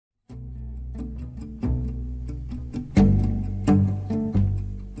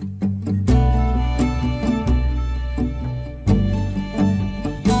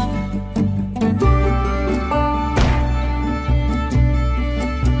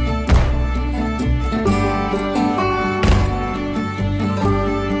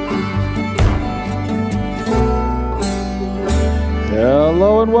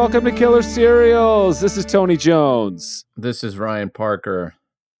and welcome to Killer Cereals. This is Tony Jones. This is Ryan Parker.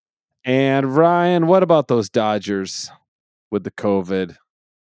 And Ryan, what about those Dodgers with the COVID?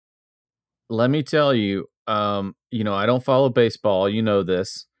 Let me tell you, I don't follow baseball, you know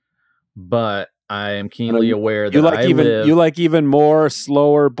this, but I am keenly aware that you like even more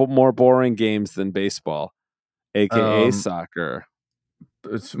slower, but more boring games than baseball, aka soccer.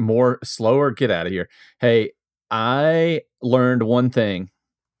 It's more slower. Get out of here. Hey, I learned one thing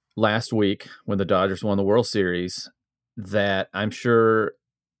last week when the Dodgers won the World Series that I'm sure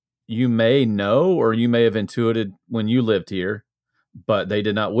you may know or you may have intuited when you lived here, but they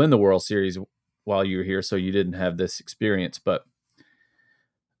did not win the World Series while you were here, so you didn't have this experience. But,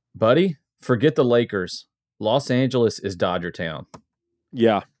 buddy, forget the Lakers. Los Angeles is Dodger Town.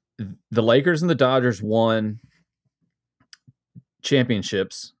 Yeah. The Lakers and the Dodgers won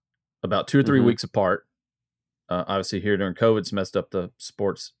championships about 2 or 3 weeks apart. Obviously, here during COVID, it's messed up the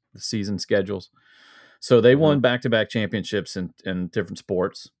season schedules. So they won back-to-back championships in different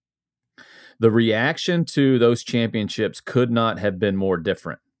sports. The reaction to those championships could not have been more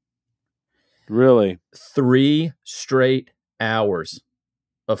different. Really? 3 straight hours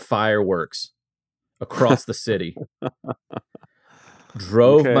of fireworks across the city.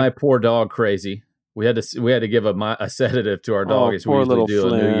 Drove my poor dog crazy. We had to give a sedative to our dog, as we usually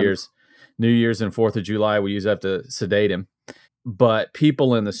do on New Year's and 4th of July. We usually have to sedate him. But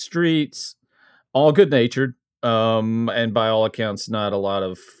people in the streets, all good natured, and by all accounts, not a lot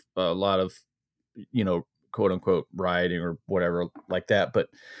of quote unquote rioting or whatever like that, but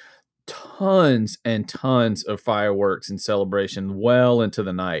tons and tons of fireworks and celebration well into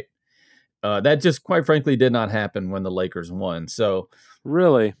the night. That just quite frankly did not happen when the Lakers won. So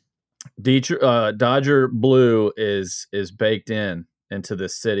really, Dodger blue is baked into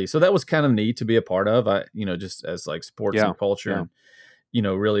this city. So that was kind of neat to be a part of. Just as like sports and culture,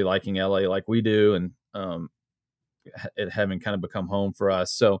 and really liking LA like we do, and it having kind of become home for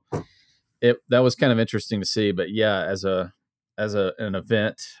us. So that was kind of interesting to see. But yeah, as an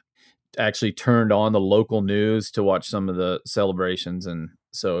event, actually turned on the local news to watch some of the celebrations, and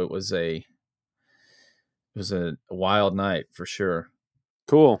so it was a wild night for sure.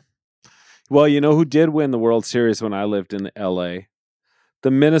 Cool. Well, you know who did win the World Series when I lived in LA? The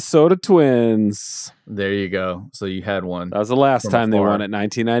Minnesota Twins. There you go. So you had one. That was the last time they won it,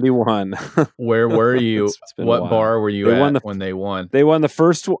 1991. Where were you? What bar were you at when they won? They won the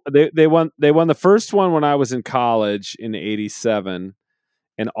first. They won the first one when I was in college in '87,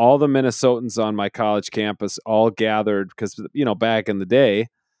 and all the Minnesotans on my college campus all gathered because back in the day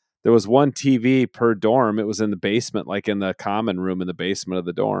there was one TV per dorm. It was in the basement, like in the common room in the basement of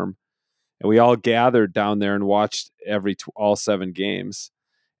the dorm. And we all gathered down there and watched all 7 games.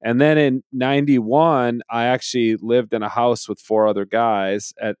 And then in 91, I actually lived in a house with 4 other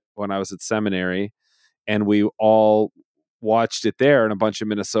guys when I was at seminary. And we all watched it there. And a bunch of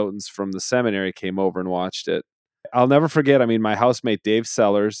Minnesotans from the seminary came over and watched it. I'll never forget. I mean, my housemate, Dave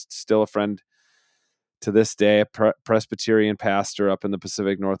Sellers, still a friend to this day, a Presbyterian pastor up in the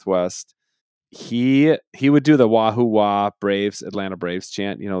Pacific Northwest. He would do the Wahoo Wah Braves, Atlanta Braves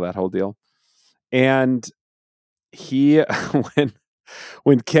chant, that whole deal. And he,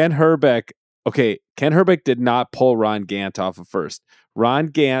 when Ken Herbeck did not pull Ron Gant off of first. Ron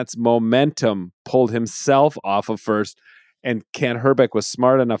Gant's momentum pulled himself off of first, and Ken Herbeck was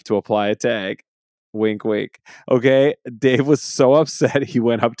smart enough to apply a tag. Wink, wink. Okay. Dave was so upset. He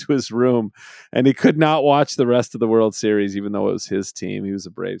went up to his room and he could not watch the rest of the World Series, even though it was his team. He was a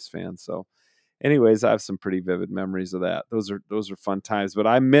Braves fan. So anyways, I have some pretty vivid memories of that. Those are fun times, but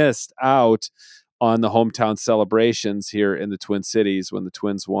I missed out on the hometown celebrations here in the Twin Cities when the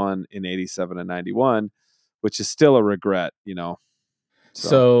Twins won in 87 and 91, which is still a regret,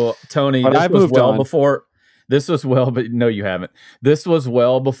 So Tony, but I've moved on. But no, you haven't. This was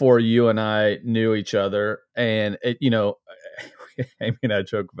well before you and I knew each other. And Amy and I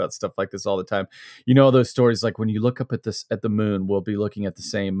joke about stuff like this all the time. Those stories, like when you look up at the moon, we'll be looking at the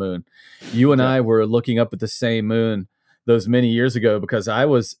same moon. You and I were looking up at the same moon those many years ago because I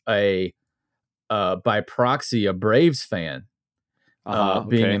was by proxy, a Braves fan.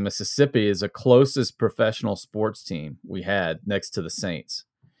 Being in Mississippi is the closest professional sports team we had next to the Saints.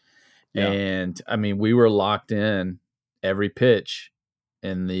 Yeah. And I mean, we were locked in every pitch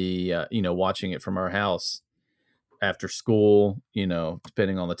in the, watching it from our house after school,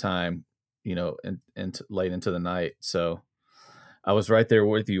 depending on the time, and late into the night. So I was right there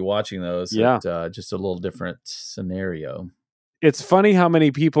with you watching those. Yeah. Just a little different scenario. It's funny how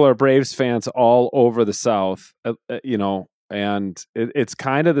many people are Braves fans all over the South, and it's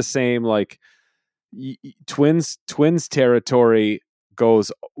kind of the same, like Twins territory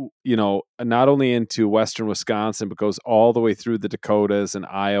goes, not only into western Wisconsin, but goes all the way through the Dakotas and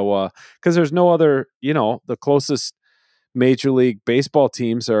Iowa, because there's no other, the closest Major League Baseball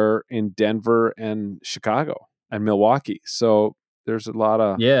teams are in Denver and Chicago and Milwaukee. So there's a lot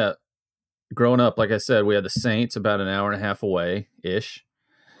of... Yeah. Growing up, like I said, we had the Saints about an hour and a half away ish.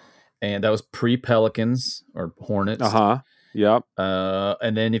 And that was pre-Pelicans or Hornets. Yep.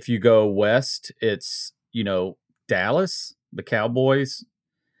 And then if you go west, it's, Dallas, the Cowboys,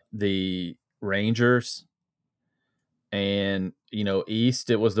 the Rangers, and, east,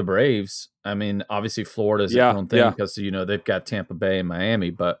 it was the Braves. I mean, obviously Florida's its own thing because, they've got Tampa Bay and Miami.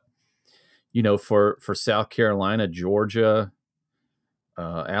 But, for South Carolina, Georgia,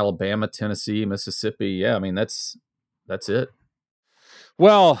 Alabama, Tennessee, Mississippi. Yeah, I mean, that's it.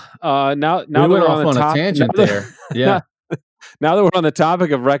 Well, now we went off on a tangent there. Yeah. Now that we're on the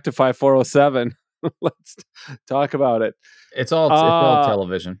topic of Rectify 407, let's talk about it. It's all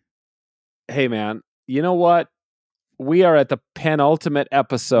television. Hey, man, you know what? We are at the penultimate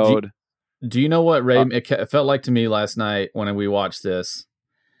episode. Do you know what it felt like to me last night when we watched this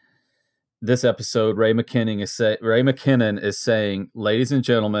episode? Ray McKinnon is saying, "Ladies and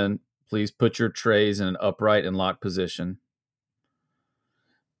gentlemen, please put your trays in an upright and locked position.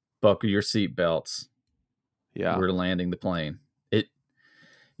 Buckle your seat belts. Yeah, we're landing the plane."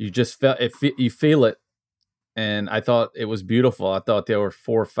 You just felt it. You feel it, and I thought it was beautiful. I thought there were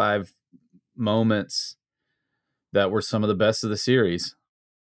 4 or 5 moments that were some of the best of the series.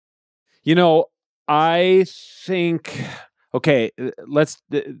 I think. Okay,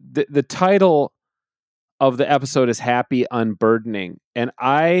 the title of the episode is Happy Unburdening, and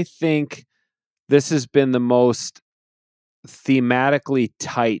I think this has been the most thematically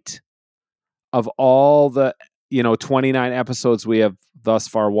tight of all the 29 episodes we have thus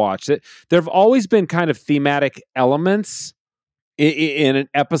far watched. There have always been kind of thematic elements in an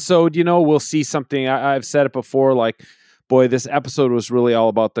episode. We'll see something. I've said it before, like, boy, this episode was really all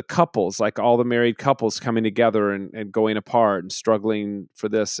about the couples, like all the married couples coming together and going apart and struggling for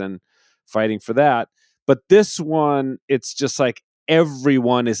this and fighting for that. But this one, it's just like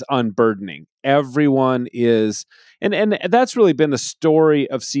everyone is unburdening. Everyone is, and that's really been the story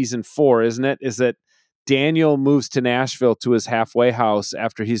of season 4, isn't it? Is that Daniel moves to Nashville to his halfway house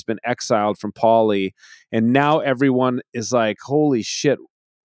after he's been exiled from Paulie, and now everyone is like, holy shit,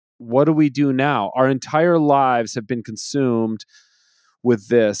 what do we do now? Our entire lives have been consumed with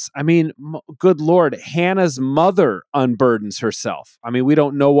this. I mean, good Lord, Hannah's mother unburdens herself. I mean, we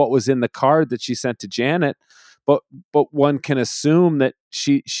don't know what was in the card that she sent to Janet, but one can assume that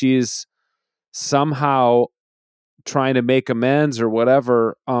she's somehow trying to make amends or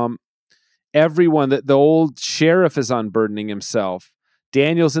whatever. Everyone, the old sheriff is unburdening himself.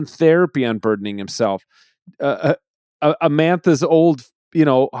 Daniel's in therapy, unburdening himself. Amantha's old,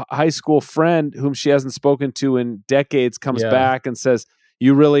 high school friend whom she hasn't spoken to in decades comes back and says,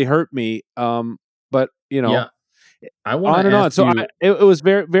 "You really hurt me." But I want on and on. So it was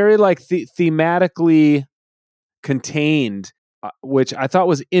very, very like thematically contained, which I thought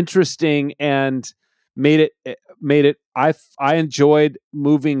was interesting and made it. I enjoyed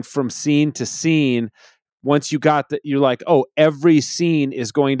moving from scene to scene. Once you got that, you're like, oh, every scene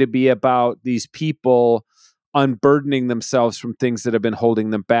is going to be about these people unburdening themselves from things that have been holding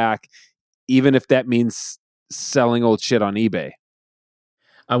them back, even if that means selling old shit on eBay.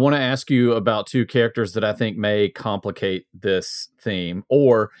 I want to ask you about 2 characters that I think may complicate this theme,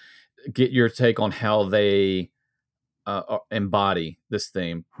 or get your take on how they embody this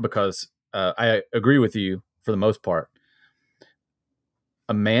theme, because I agree with you for the most part.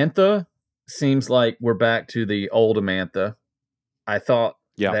 Amantha seems like we're back to the old Amantha. I thought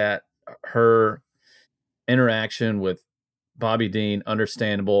that her interaction with Bobby Dean,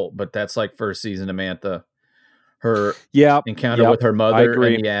 understandable, but that's like first season Amantha. Her encounter with her mother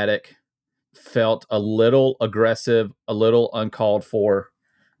in the attic felt a little aggressive, a little uncalled for.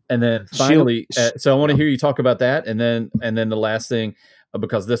 And then finally, so I want to hear you talk about that. And then the last thing,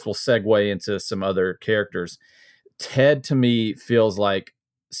 because this will segue into some other characters. Ted, to me, feels like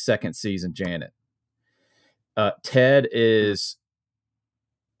second season Janet. Ted is,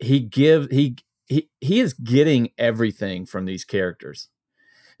 he is getting everything from these characters,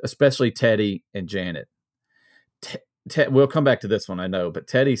 especially Teddy and Janet. We'll come back to this one, I know, but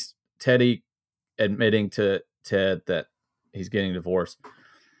Teddy admitting to Ted that he's getting divorced,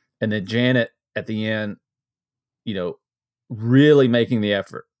 and then Janet at the end, really making the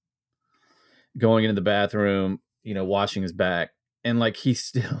effort, going into the bathroom, washing his back, and like he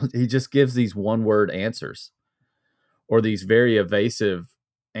just gives these one-word answers, or these very evasive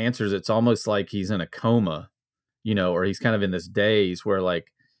answers. It's almost like he's in a coma, or he's kind of in this daze where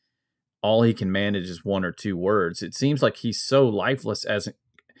like all he can manage is one or two words. It seems like he's so lifeless as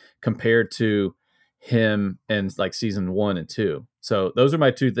compared to him in like season 1 and 2. So those are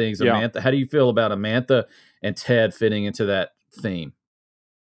my two things. Yeah. Amantha, how do you feel about Amantha and Ted fitting into that theme?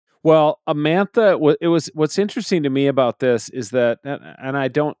 Well, Amantha, it was what's interesting to me about this is that, and I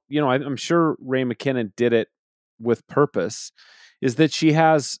don't, I'm sure Ray McKinnon did it with purpose, is that she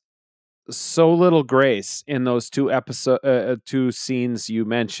has so little grace in those two scenes you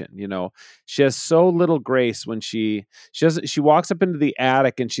mentioned. She has so little grace when she walks up into the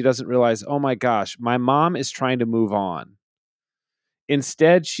attic and she doesn't realize, oh my gosh, my mom is trying to move on.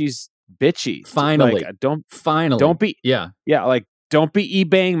 Instead, she's bitchy. Finally, Like, finally, don't be, yeah, like, don't be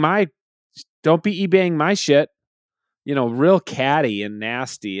eBaying my shit. Real catty and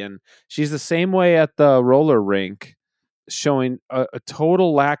nasty. And she's the same way at the roller rink, showing a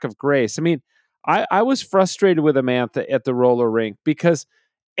total lack of grace. I mean, I was frustrated with Amantha at the roller rink because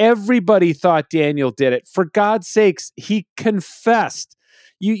everybody thought Daniel did it. For God's sakes, he confessed.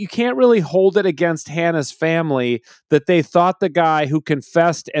 You can't really hold it against Hannah's family that they thought the guy who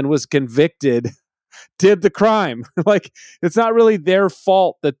confessed and was convicted did the crime. Like, it's not really their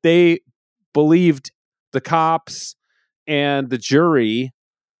fault that they believed the cops and the jury,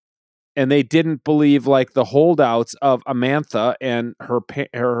 and they didn't believe like the holdouts of Amantha and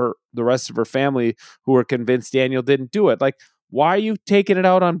the rest of her family who were convinced Daniel didn't do it. Like, why are you taking it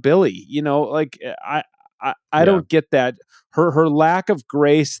out on Billy? Like, I yeah. don't get that. Her lack of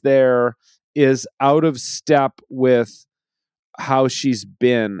grace there is out of step with how she's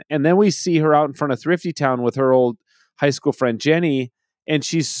been. And then we see her out in front of Thrifty Town with her old high school friend Jenny, and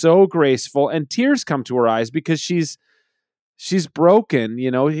she's so graceful, and tears come to her eyes because she's broken.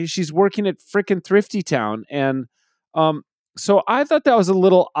 She's working at frickin' Thrifty Town. And so I thought that was a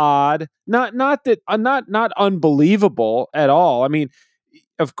little odd. Not unbelievable at all. I mean,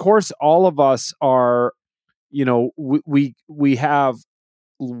 of course all of us are, we have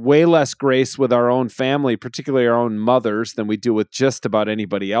way less grace with our own family, particularly our own mothers, than we do with just about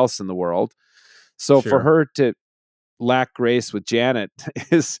anybody else in the world. So for Sure. her to lack grace with Janet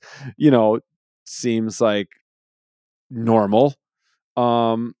is, seems like normal.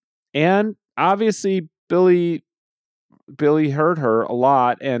 And obviously Billy hurt her a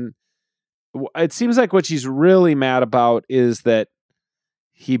lot. And it seems like what she's really mad about is that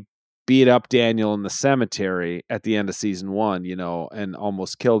he beat up Daniel in the cemetery at the end of season 1, and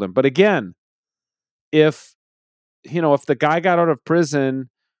almost killed him. But again, if the guy got out of prison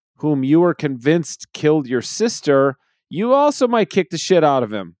whom you were convinced killed your sister, you also might kick the shit out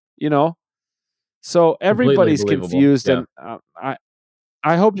of him, So Completely everybody's believable. confused. Yeah. And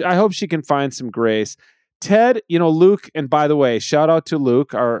I hope she can find some grace. Ted, Luke, and by the way, shout out to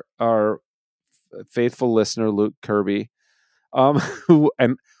Luke, our faithful listener, Luke Kirby. Who,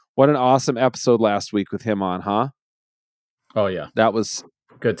 and what an awesome episode last week with him on, huh? Oh yeah, that was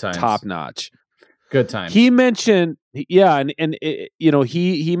good times, top notch. Good times. He mentioned, and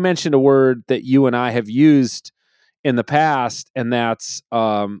he mentioned a word that you and I have used in the past, and that's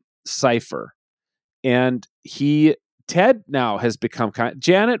cipher. And Ted now has become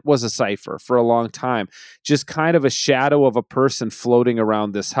Janet was a cipher for a long time, just kind of a shadow of a person floating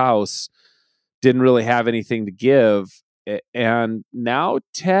around this house, didn't really have anything to give. And now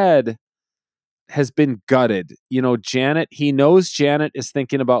Ted has been gutted. He knows Janet is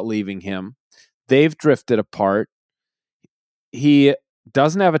thinking about leaving him. They've drifted apart. He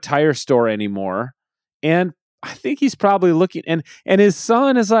doesn't have a tire store anymore. And I think he's probably looking, and his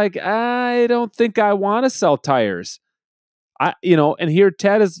son is like, I don't think I want to sell tires. And here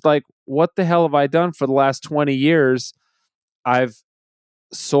Ted is like, what the hell have I done for the last 20 years? I've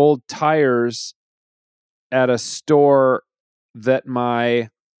sold tires at a store that my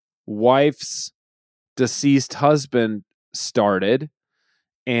wife's deceased husband started,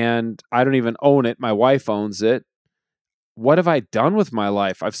 and I don't even own it. My wife owns it. What have I done with my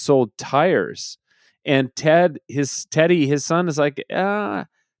life? I've sold tires. And Teddy, his son, is like, Dad,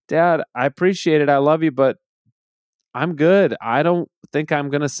 I appreciate it. I love you, but I'm good. I don't think I'm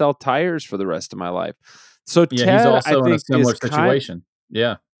going to sell tires for the rest of my life. So Yeah, Ted, he's I also in a think, similar situation.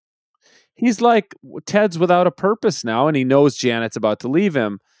 Yeah. He's like, Ted's without a purpose now, and he knows Janet's about to leave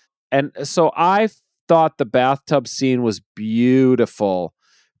him. And so I thought the bathtub scene was beautiful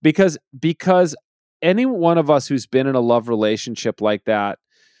because any one of us who's been in a love relationship like that,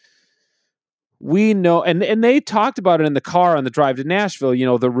 we know, and they talked about it in the car on the drive to Nashville,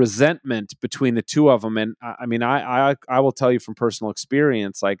 the resentment between the two of them. And I mean, I will tell you from personal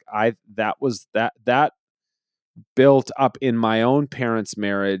experience, like that built up in my own parents'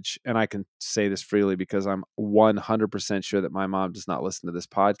 marriage, and I can say this freely because I'm 100% sure that my mom does not listen to this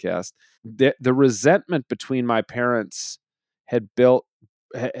podcast. The resentment between my parents had built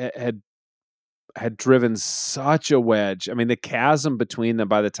had had driven such a wedge. I mean, the chasm between them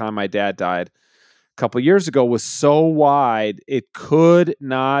by the time my dad died a couple years ago was so wide it could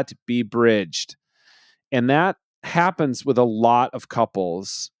not be bridged, and that happens with a lot of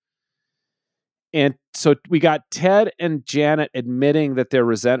couples. And so we got Ted and Janet admitting that they're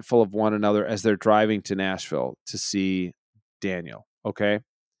resentful of one another as they're driving to Nashville to see Daniel. Okay.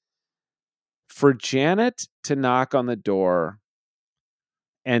 For Janet to knock on the door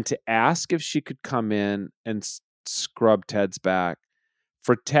and to ask if she could come in and scrub Ted's back,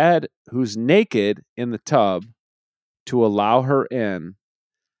 for Ted, who's naked in the tub, to allow her in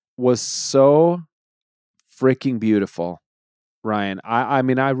was so freaking beautiful, Ryan. I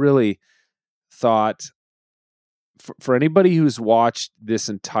mean, I really thought, for anybody who's watched this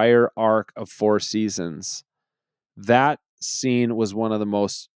entire arc of 4 seasons, that scene was one of the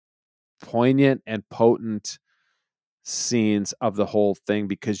most poignant and potent scenes of the whole thing,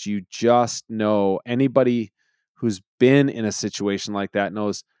 because you just know, anybody who's been in a situation like that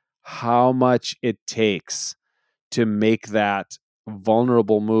knows how much it takes to make that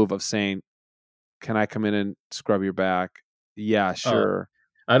vulnerable move of saying, can I come in and scrub your back? Yeah, sure.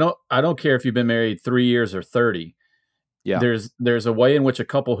 I don't care if you've been married 3 years or 30. Yeah. There's a way in which a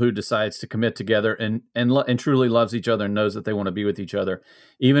couple who decides to commit together and truly loves each other and knows that they want to be with each other,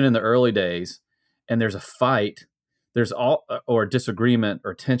 even in the early days, and there's a fight, there's all or disagreement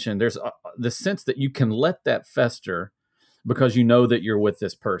or tension. There's the sense that you can let that fester because you know that you're with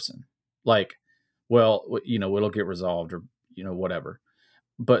this person. Like, well, it'll get resolved, or whatever.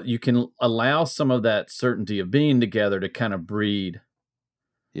 But you can allow some of that certainty of being together to kind of breed,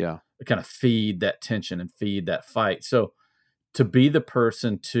 Yeah. kind of feed that tension and feed that fight. So to be the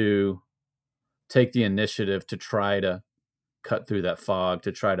person to take the initiative to try to cut through that fog,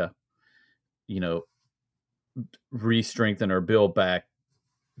 to try to, re-strengthen or build back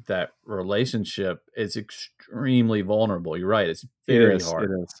that relationship is extremely vulnerable. You're right. It's very hard.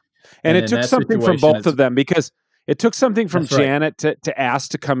 It is. And it in took that something from situation, both of them, because it took something from That's right. Janet to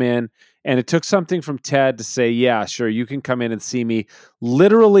ask to come in, and it took something from Ted to say, yeah, sure, you can come in and see me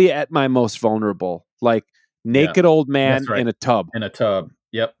literally at my most vulnerable, like naked old man That's right. in a tub. In a tub.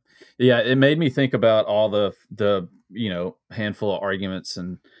 Yep. Yeah. It made me think about all the handful of arguments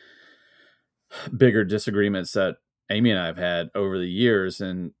and bigger disagreements that Amy and I have had over the years,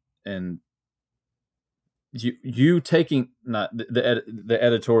 and you taking, not the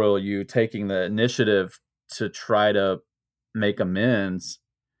editorial, you taking the initiative to try to make amends.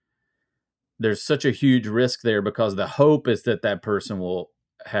 There's such a huge risk there, because the hope is that that person will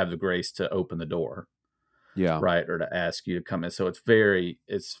have the grace to open the door, Yeah. right, or to ask you to come in. So it's very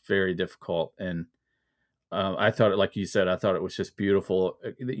difficult. And I thought it, like you said, I thought it was just beautiful.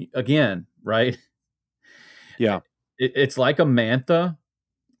 Again, right? Yeah. It's like Amantha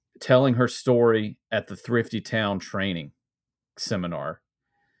telling her story at the Thrifty Town training seminar.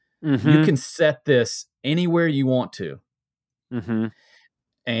 Mm-hmm. You can set this anywhere you want to. Mm-hmm.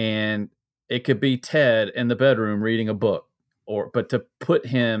 And it could be Ted in the bedroom reading a book, but to put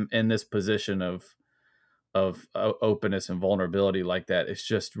him in this position of openness and vulnerability like that, it's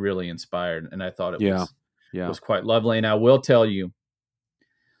just really inspired. And I thought it was quite lovely. And I will tell you,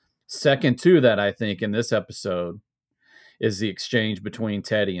 second to that, I think, in this episode is the exchange between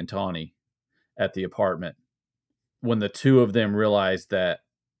Teddy and Tawny at the apartment, when the two of them realize that,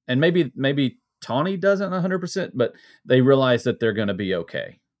 and maybe Tawny doesn't 100%, but they realize that they're going to be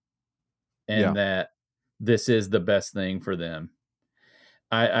okay, and that this is the best thing for them.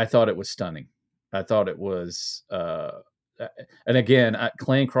 I thought it was stunning. I thought it was, and again,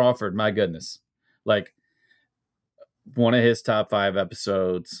 Clayne Crawford, my goodness, like one of his top 5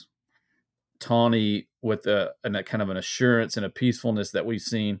 episodes. Tawny with a kind of an assurance and a peacefulness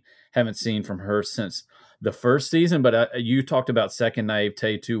that haven't seen from her since the first season. But you talked about second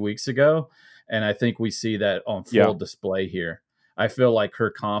naivete 2 weeks ago, and I think we see that on full display here. I feel like her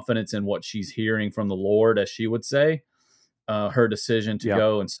confidence in what she's hearing from the Lord, as she would say, her decision to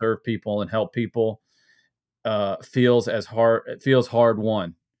go and serve people and help people, feels hard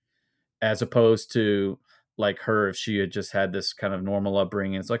won, as opposed to like her, if she had just had this kind of normal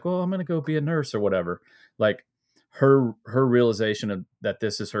upbringing. It's like, well, I'm going to go be a nurse or whatever. Like her realization of that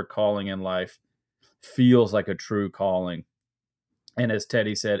this is her calling in life feels like a true calling. And as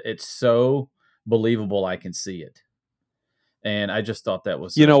Teddy said, it's so believable, I can see it. And I just thought that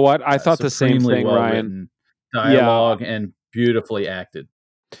was, you know what? I thought the same thing, well Ryan. written dialogue and beautifully acted.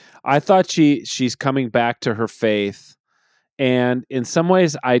 I thought she's coming back to her faith, and in some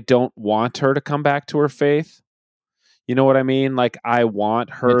ways, I don't want her to come back to her faith. You know what I mean? Like I want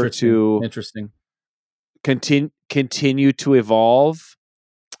her to Interesting. continue to evolve.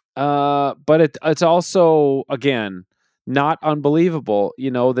 But it's also, again, not unbelievable,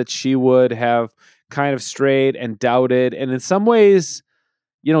 that she would have kind of strayed and doubted. And in some ways,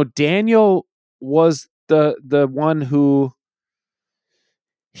 Daniel was the one who,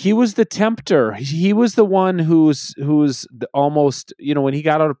 he was the tempter. He was the one who's almost, when he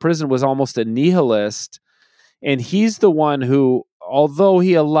got out of prison, was almost a nihilist. And he's the one who, although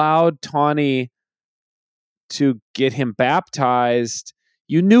he allowed Tawny to get him baptized,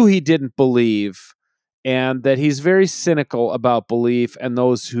 you knew he didn't believe, and that he's very cynical about belief and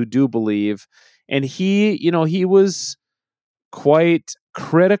those who do believe. And he was quite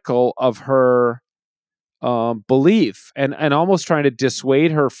critical of her belief, and almost trying to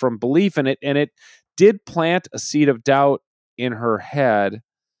dissuade her from belief. And it did plant a seed of doubt in her head.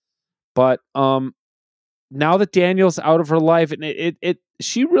 But now that Daniel's out of her life, and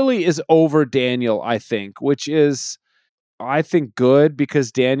she really is over Daniel, I think, which is, I think, good,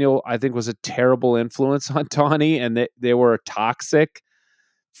 because Daniel, I think, was a terrible influence on Tawny, and they were toxic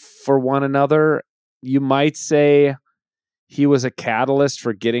for one another. You might say he was a catalyst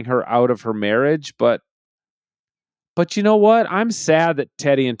for getting her out of her marriage, but you know what? I'm sad that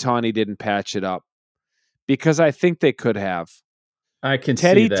Teddy and Tawny didn't patch it up, because I think they could have. I can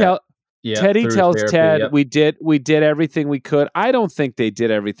see that. Teddy through tells therapy, Ted, yep. we did everything we could. I don't think they did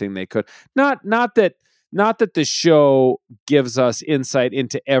everything they could. Not that the show gives us insight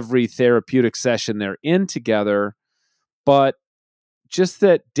into every therapeutic session they're in together, but just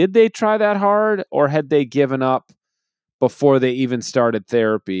that, did they try that hard, or had they given up before they even started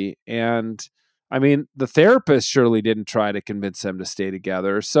therapy? And I mean, the therapist surely didn't try to convince them to stay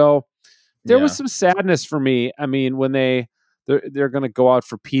together. So there was some sadness for me. I mean, when they're going to go out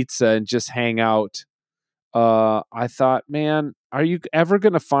for pizza and just hang out, I thought, man, are you ever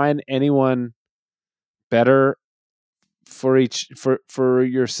going to find anyone better for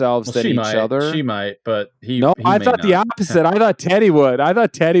yourselves than each other? She might, but he I may thought not. the opposite. I thought Teddy would. I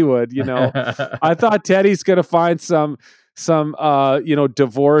thought Teddy's going to find some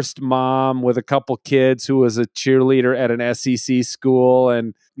divorced mom with a couple kids who was a cheerleader at an SEC school,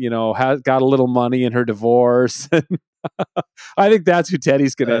 and has got a little money in her divorce. I think that's who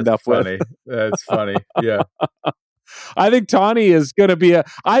Teddy's going to end up with. That's funny. Yeah. I think Tawny is going to be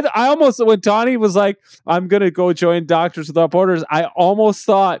I almost, when Tawny was like, I'm going to go join Doctors Without Borders, I almost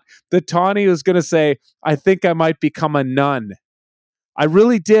thought that Tawny was going to say, I think I might become a nun. I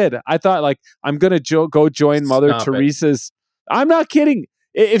really did. I thought, like, I'm going to go join Mother Teresa's. I'm not kidding.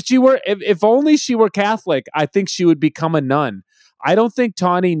 If only she were Catholic, I think she would become a nun. I don't think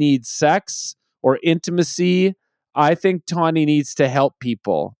Tawny needs sex or intimacy. I think Tawny needs to help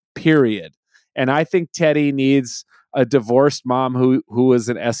people, period. And I think Teddy needs a divorced mom who is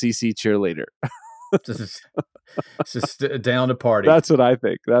an SEC cheerleader. Just down to party. That's what I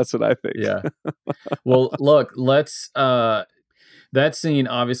think. Yeah. Well, look, that scene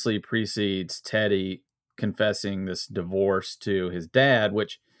obviously precedes Teddy confessing this divorce to his dad,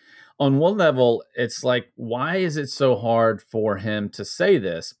 which on one level, it's like, why is it so hard for him to say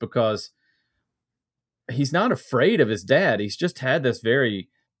this? Because he's not afraid of his dad. He's just had this very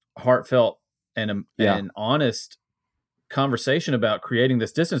heartfelt and honest conversation about creating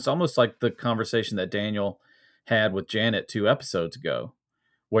this distance, almost like the conversation that Daniel had with Janet 2 episodes ago,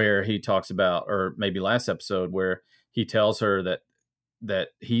 where he talks about, or maybe last episode, where he tells her that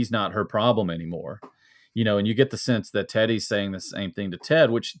he's not her problem anymore. And you get the sense that Teddy's saying the same thing to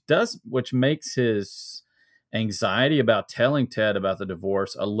Ted, which makes his anxiety about telling Ted about the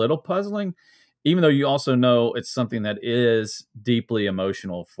divorce a little puzzling, even though you also know it's something that is deeply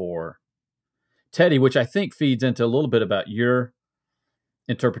emotional for Teddy, which I think feeds into a little bit about your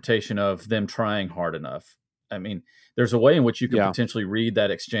interpretation of them trying hard enough. I mean, there's a way in which you can potentially read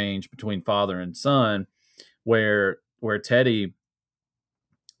that exchange between father and son, where Teddy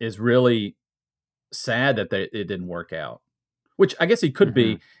is really sad that it didn't work out, which I guess he could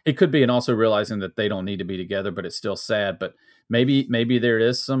be. It could be, and also realizing that they don't need to be together, but it's still sad. But maybe there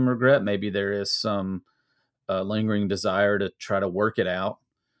is some regret. Maybe there is some lingering desire to try to work it out.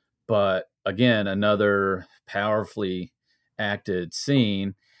 But again, another powerfully acted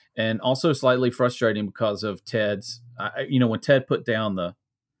scene, and also slightly frustrating because of Ted's. When Ted put down the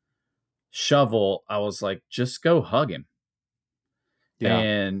shovel, I was like, just go hug him. Yeah.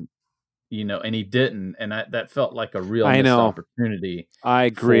 And he didn't, and that felt like a real missed opportunity. I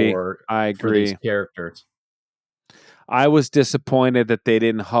agree. For these characters. I was disappointed that they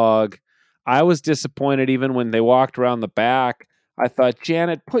didn't hug. I was disappointed even when they walked around the back. I thought,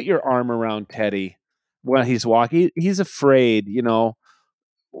 Janet, put your arm around Teddy when he's walking. He's afraid, you know.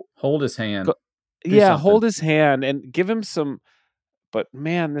 Hold his hand. Go, Do yeah, something. hold his hand and give him some. But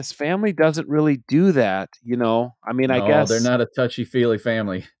man, this family doesn't really do that, you know. I mean, No, they're not a touchy-feely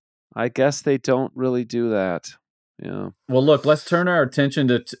family. I guess they don't really do that. Yeah. Well, look, let's turn our attention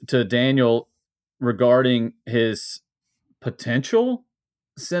to Daniel regarding his potential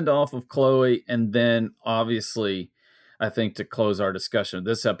send off of Chloe, and then obviously, I think to close our discussion of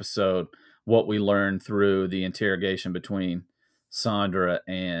this episode, what we learned through the interrogation between Sandra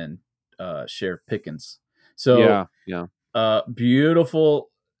and Sheriff Pickens. So, Yeah, yeah.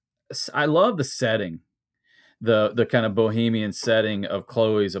 beautiful. I love the setting, the kind of bohemian setting of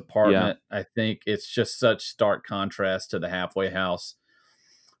Chloe's Yeah. apartment. I think it's just such stark contrast to the halfway house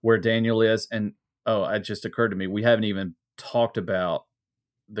where Daniel is. And oh, it just occurred to me, we haven't even talked about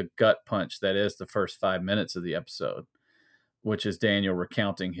the gut punch that is the first 5 minutes of the episode, which is Daniel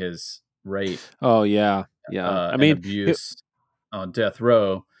recounting his rape Oh, yeah. Yeah. I and mean, abuse on death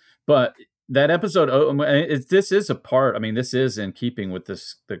row. But that episode, this is a part. I mean, this is in keeping with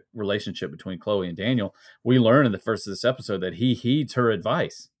the relationship between Chloe and Daniel. We learn in the first of this episode that he heeds her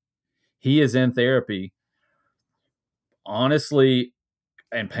advice. He is in therapy, honestly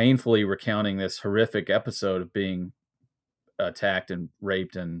and painfully recounting this horrific episode of being attacked and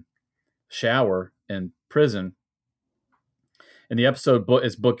raped in shower in prison. And the episode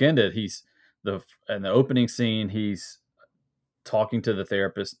is bookended. He's in the opening scene, he's talking to the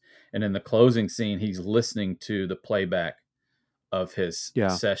therapist, and in the closing scene, he's listening to the playback of his yeah.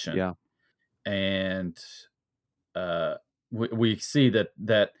 session. Yeah. And we see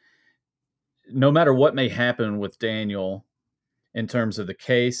that no matter what may happen with Daniel in terms of the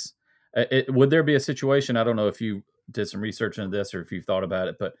case, would there be a situation? I don't know if you did some research into this or if you've thought about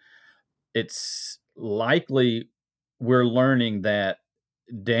it, but it's likely we're learning that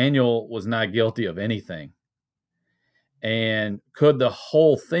Daniel was not guilty of anything. And could the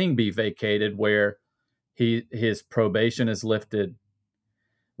whole thing be vacated where his probation is lifted,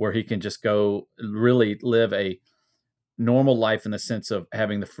 where he can just go really live a normal life in the sense of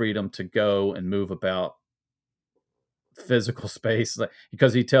having the freedom to go and move about physical space?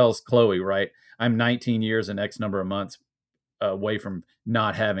 Because he tells Chloe, right, I'm 19 years and X number of months away from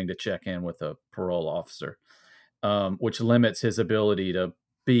not having to check in with a parole officer, which limits his ability to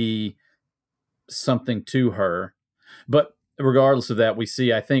be something to her. But regardless of that, we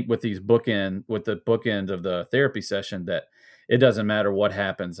see, I think, with the bookend of the therapy session, that it doesn't matter what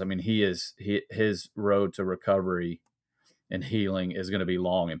happens. I mean, his road to recovery and healing is going to be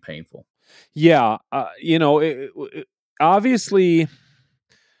long and painful. Yeah. You know, obviously,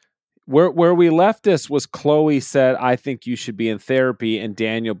 where we left this was Chloe said, I think you should be in therapy. And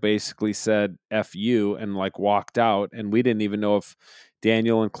Daniel basically said, F you, and like walked out. And we didn't even know if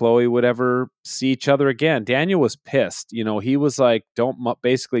Daniel and Chloe would ever see each other again. Daniel was pissed. You know, he was like, don't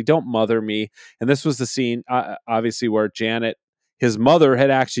mother me. And this was the scene, obviously, where Janet, his mother,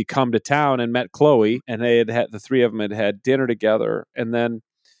 had actually come to town and met Chloe, and they had the three of them had dinner together. And then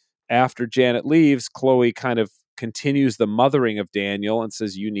after Janet leaves, Chloe kind of continues the mothering of Daniel and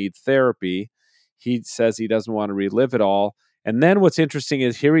says, you need therapy. He says he doesn't want to relive it all. And then what's interesting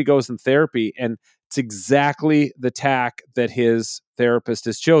is here he goes in therapy, and it's exactly the tack that his therapist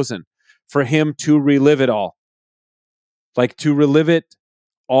has chosen for him to relive it all. Like to relive it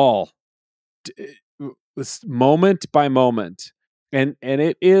all, moment by moment. And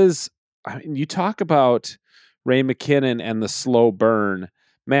it is, I mean, you talk about Ray McKinnon and the slow burn.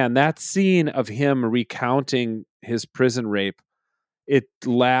 Man, that scene of him recounting his prison rape, it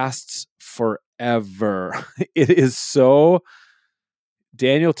lasts forever. It is so,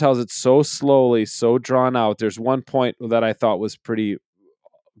 Daniel tells it so slowly, so drawn out. There's one point that I thought was pretty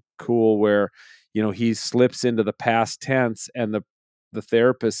cool where, you know, he slips into the past tense, and the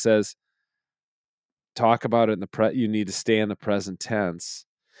therapist says, talk about it in you need to stay in the present tense.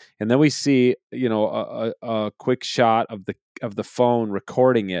 And then we see, you know, a quick shot of the phone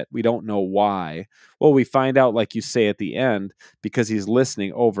recording it. We don't know why. Well, we find out, like you say at the end, because he's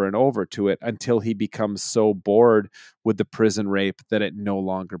listening over and over to it until he becomes so bored with the prison rape that it no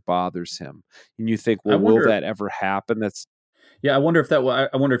longer bothers him. And you think, I well, will wonder. that ever happen? That's Yeah, I wonder if that.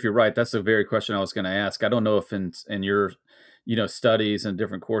 I wonder if you're right. That's the very question I was going to ask. I don't know if in your, studies and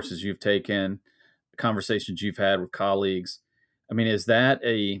different courses you've taken, conversations you've had with colleagues. I mean, is that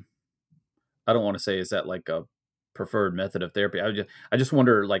a? I don't want to say is that like a preferred method of therapy. I just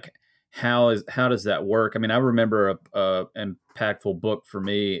wonder, like, how does that work? I mean, I remember a impactful book for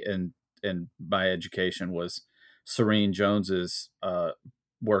me in my education was Serene Jones's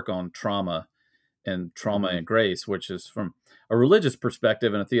work on trauma Mm-hmm. and grace, which is from a religious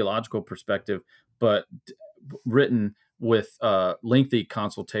perspective and a theological perspective, but written with lengthy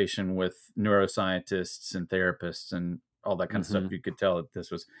consultation with neuroscientists and therapists and all that kind of stuff. Mm-hmm. You could tell that this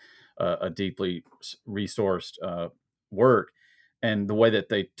was a deeply resourced work, and the way that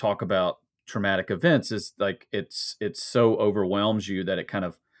they talk about traumatic events is like it's so overwhelms you that it kind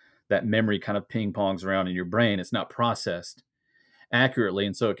of that memory kind of ping pongs around in your brain. It's not processed accurately,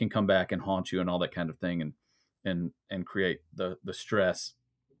 and so it can come back and haunt you and all that kind of thing, and create the stress,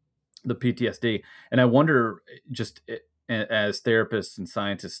 the PTSD. And I wonder, just as therapists and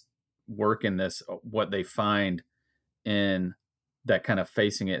scientists work in this, what they find in that kind of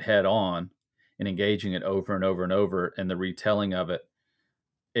facing it head on and engaging it over and over and over, and the retelling of it,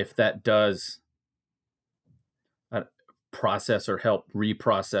 if that does process or help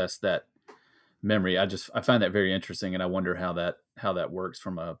reprocess that memory. I find that very interesting, and I wonder how that works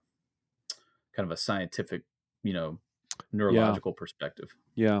from a kind of a scientific, you know, Yeah. neurological perspective.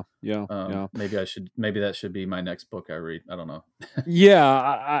 Yeah. Yeah. Yeah. Maybe that should be my next book I read. I don't know,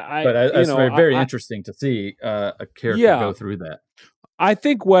 Yeah. but You it's know, very very interesting to see a character yeah, go through that. I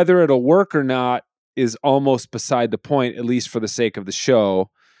think whether it'll work or not is almost beside the point, at least for the sake of the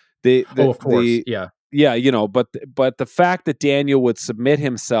show. Oh, of course, yeah. Yeah, you know, but the fact that Daniel would submit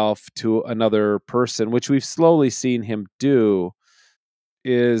himself to another person, which we've slowly seen him do,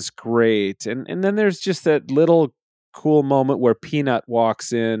 is great. And then there's just that little cool moment where Peanut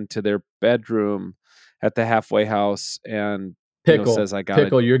walks into their bedroom at the halfway house and says, "I got a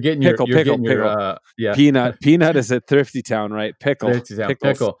Pickle. You're getting your pickle." yeah. Peanut is at Thrifty Town, right? Pickles.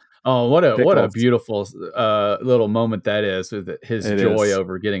 Pickle. Oh, what a Pickles. beautiful little moment that is, with his It joy is.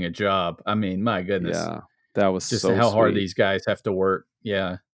 over getting a job. I mean, my goodness, Yeah. That was just so how hard sweet. these guys have to work.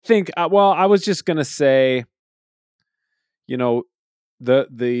 Yeah. Well, I was just going to say, you know,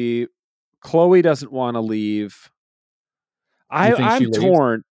 the Chloe doesn't want to leave. You think I'm she leaves?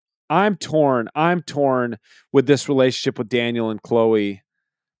 torn. I'm torn with this relationship with Daniel and Chloe,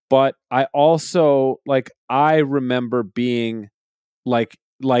 but I also I remember being like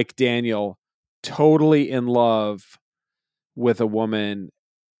Daniel, totally in love with a woman.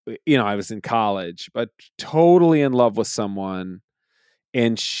 I was in college, but totally in love with someone,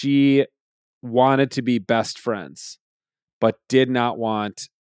 and she wanted to be best friends, but did not want,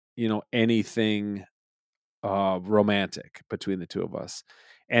 anything romantic between the two of us,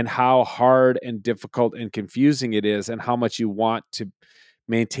 and how hard and difficult and confusing it is, and how much you want to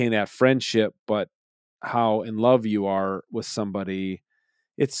maintain that friendship, but how in love you are with somebody.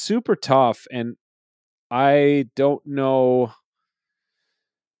 It's super tough. And I don't know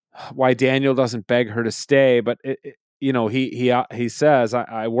why Daniel doesn't beg her to stay, but he says,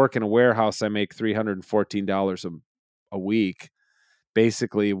 I work in a warehouse. I make $314 a week.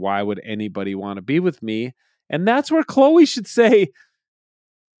 Basically, why would anybody want to be with me? And that's where Chloe should say,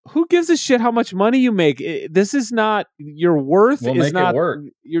 who gives a shit how much money you make? This is not your worth. We'll Is make it not work.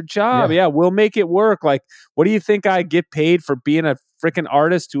 your job. Yeah. Yeah, we'll make it work. Like, what do you think I get paid for being a freaking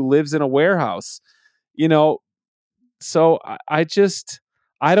artist who lives in a warehouse? So I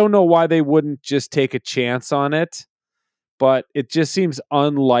don't know why they wouldn't just take a chance on it, but it just seems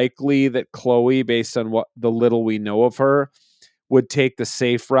unlikely that Chloe, based on what the little we know of her, would take the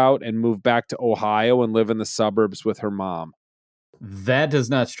safe route and move back to Ohio and live in the suburbs with her mom. That does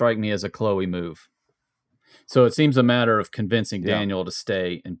not strike me as a Chloe move. So it seems a matter of convincing Yeah. Daniel to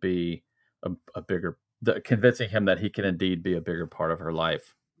stay and be a bigger, convincing him that he can indeed be a bigger part of her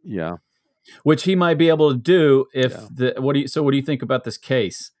life. Yeah. Which he might be able to do if Yeah. what do you think about this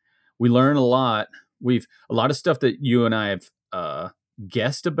case? We learn a lot. We've a lot of stuff that you and I have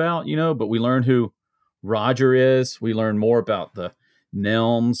guessed about, but we learn who Roger is. We learn more about the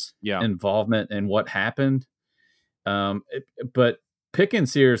Nelms involvement and what happened. But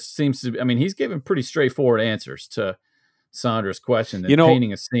Pickens here seems to, he's giving pretty straightforward answers to Sandra's question and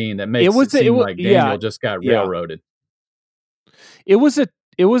painting a scene that makes it seem like Daniel just got railroaded. It was a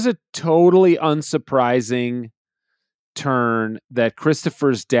totally unsurprising turn that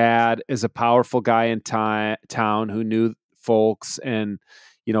Christopher's dad is a powerful guy in town who knew folks and,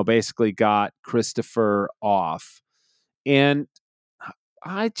 basically got Christopher off. And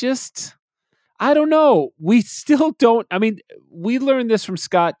I don't know. We still don't. We learned this from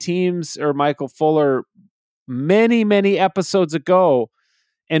Scott Teems or Michael Fuller many, many episodes ago.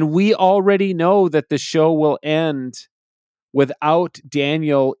 And we already know that the show will end without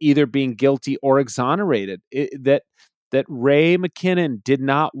Daniel either being guilty or exonerated. That Ray McKinnon did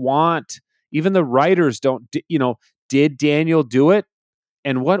not want, even the writers don't, did Daniel do it?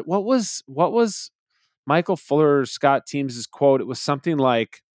 And what was Michael Fuller Scott Teams' quote. It was something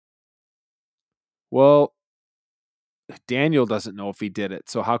like, well, Daniel doesn't know if he did it,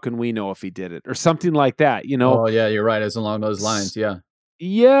 so how can we know if he did it? Or something like that, Oh yeah, you're right. It's along those lines. Yeah.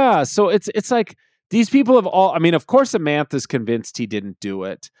 Yeah. So it's like these people have all, I mean, of course, Samantha's convinced he didn't do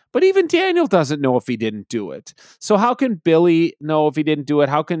it, but even Daniel doesn't know if he didn't do it. So how can Billy know if he didn't do it?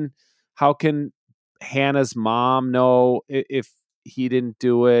 How can Hannah's mom know if he didn't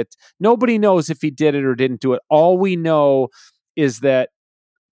do it? Nobody knows if he did it or didn't do it. All we know is that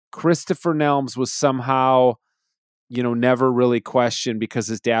Christopher Nelms was somehow, never really questioned because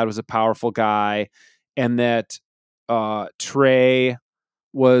his dad was a powerful guy, and that Trey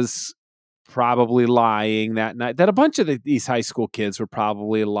was probably lying that night, that a bunch of these high school kids were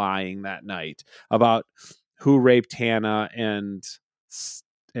probably lying that night about who raped Hannah, and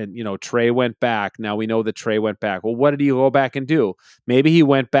Trey went back. Now we know that Trey went back. Well, what did he go back and do? Maybe he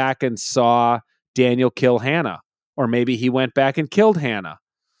went back and saw Daniel kill Hannah, or maybe he went back and killed Hannah.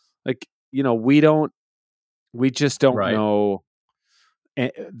 Like, we just don't Right. know.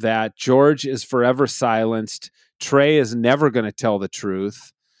 That George is forever silenced. Trey is never going to tell the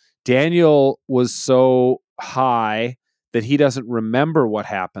truth. Daniel was so high that he doesn't remember what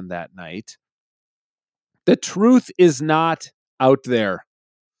happened that night. The truth is not out there,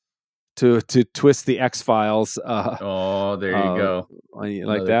 to twist the X-Files. Oh, there you go. Like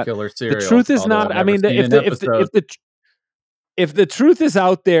Another that. killer serial. The truth is not. I mean, if the truth is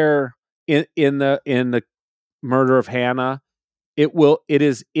out there in the murder of Hannah, it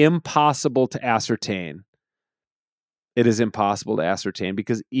is impossible to ascertain. It is impossible to ascertain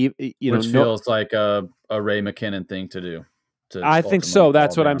because which feels like a Ray McKinnon thing to do. I think so.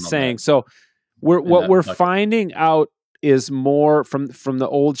 That's what I'm saying. So we're finding out is more from the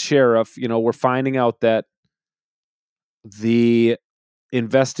old sheriff. We're finding out that the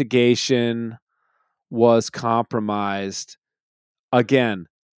investigation was compromised. Again,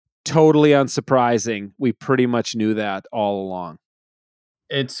 totally unsurprising. We pretty much knew that all along.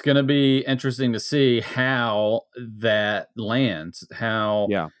 It's going to be interesting to see how that lands, how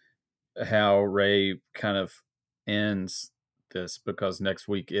Ray kind of ends this, because next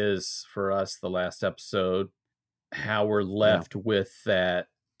week is for us the last episode, how we're left with that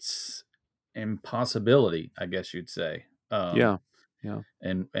impossibility, I guess you'd say. And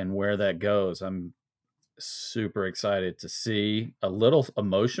where that goes. I'm super excited to see. A little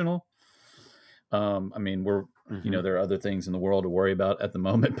emotional. I mean, we're there are other things in the world to worry about at the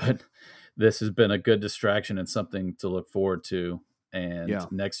moment, but this has been a good distraction and something to look forward to. And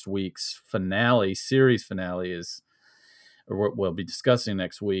next week's series finale is, or what we'll be discussing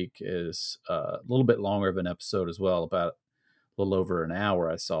next week, is a little bit longer of an episode as well, about a little over an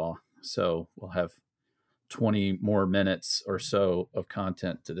hour, I saw. So we'll have 20 more minutes or so of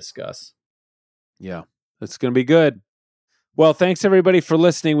content to discuss. Yeah, it's going to be good. Well, thanks everybody for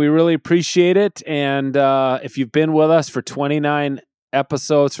listening. We really appreciate it. And if you've been with us for 29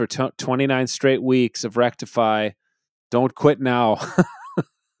 episodes, for 29 straight weeks of Rectify, don't quit now.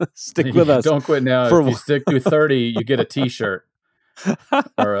 Stick with us. Don't quit now. If you stick through 30, you get a T-shirt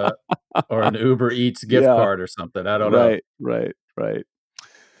or an Uber Eats gift card or something. I don't know. Right.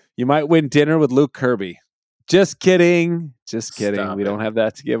 You might win dinner with Luke Kirby. Just kidding. Stop we don't have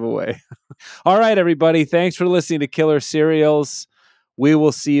that to give away. All right, everybody. Thanks for listening to Killer Serials. We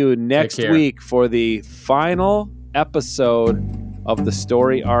will see you next week for the final episode of the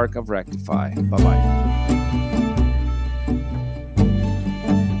story arc of Rectify. Bye-bye.